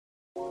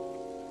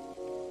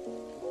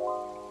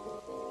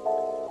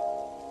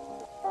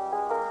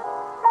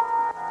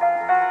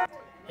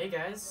Hey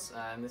guys,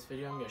 in this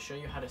video I'm going to show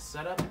you how to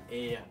set up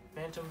a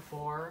Phantom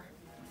 4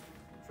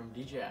 from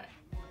DJI.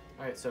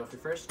 Alright, so if we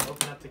first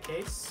open up the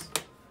case,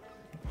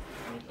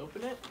 when we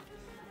open it,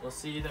 we'll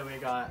see that we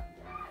got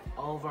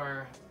all of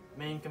our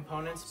main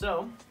components.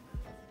 So,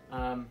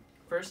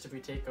 first if we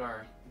take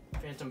our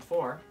Phantom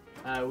 4,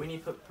 we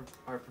need to put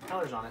our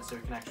propellers on it so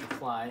we can actually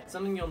fly.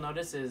 Something you'll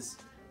notice is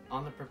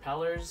on the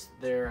propellers,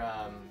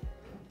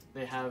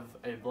 they have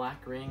a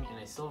black ring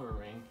and a silver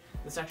ring.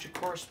 This actually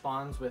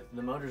corresponds with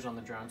the motors on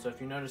the drone. So if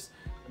you notice,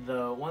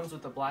 the ones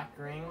with the black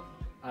ring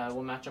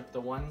will match up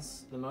the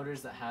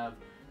motors that have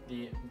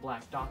the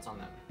black dots on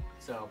them.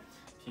 So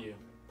if you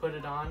put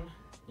it on,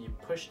 you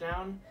push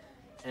down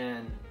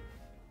and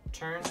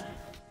turn.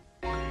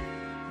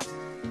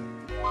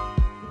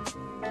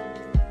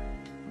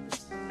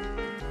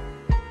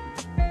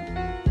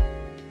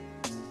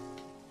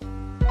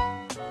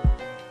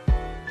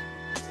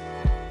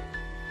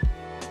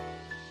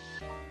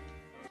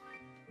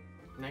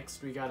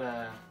 Next, we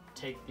gotta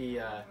take the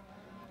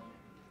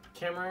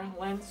camera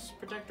lens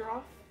protector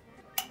off.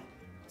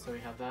 So we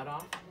have that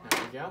off.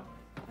 There we go.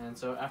 And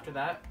so after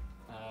that,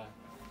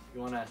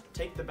 you wanna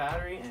take the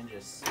battery and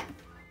just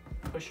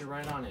push it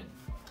right on in.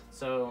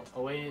 So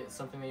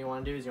something that you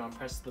wanna do is you wanna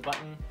press the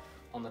button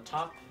on the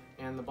top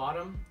and the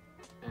bottom,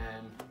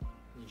 and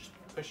you just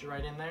push it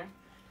right in there.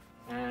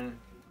 And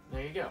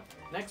there you go.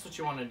 Next, what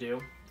you wanna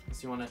do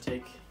is you wanna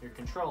take your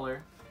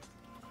controller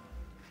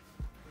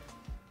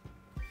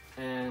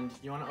and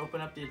you want to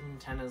open up the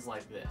antennas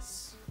like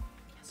this.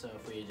 So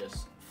if we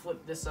just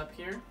flip this up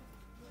here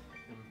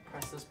and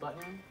press this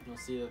button, you'll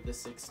see that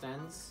this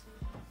extends.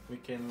 We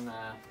can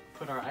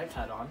put our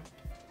iPad on,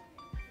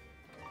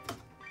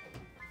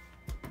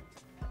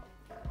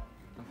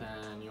 and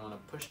then you want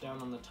to push down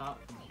on the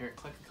top and hear it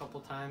click a couple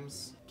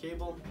times.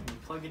 Cable, you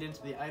plug it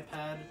into the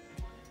iPad,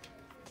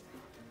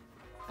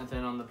 and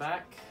then on the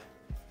back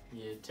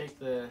you take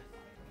the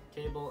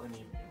cable and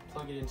you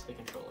plug it into the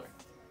controller.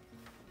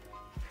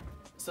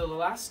 So the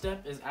last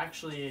step is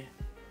actually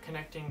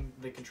connecting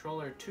the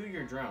controller to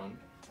your drone.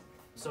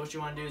 So what you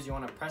want to do is you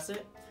want to press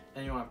it,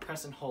 and you want to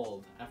press and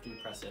hold after you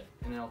press it,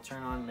 and it'll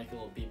turn on and make a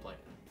little beep light.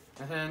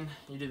 And then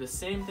you do the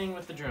same thing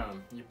with the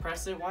drone. You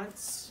press it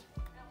once,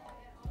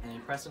 and you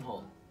press and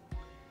hold,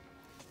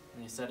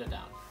 and you set it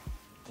down,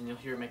 and you'll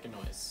hear it make a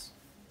noise.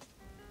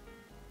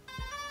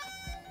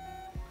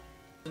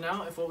 So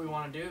now if what we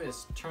want to do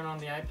is turn on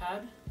the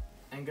iPad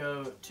and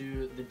go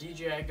to the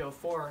DJI Go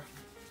 4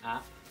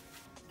 app.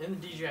 In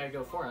the DJI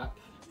Go 4 app,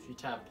 if you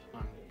tap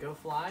on Go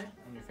Fly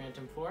on your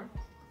Phantom 4,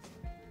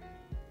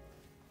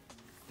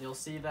 you'll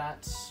see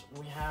that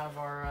we have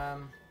our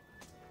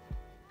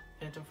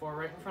Phantom 4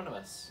 right in front of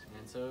us.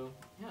 And so,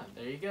 yeah,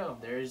 there you go.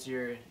 There's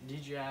your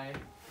DJI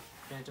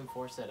Phantom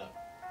 4 setup.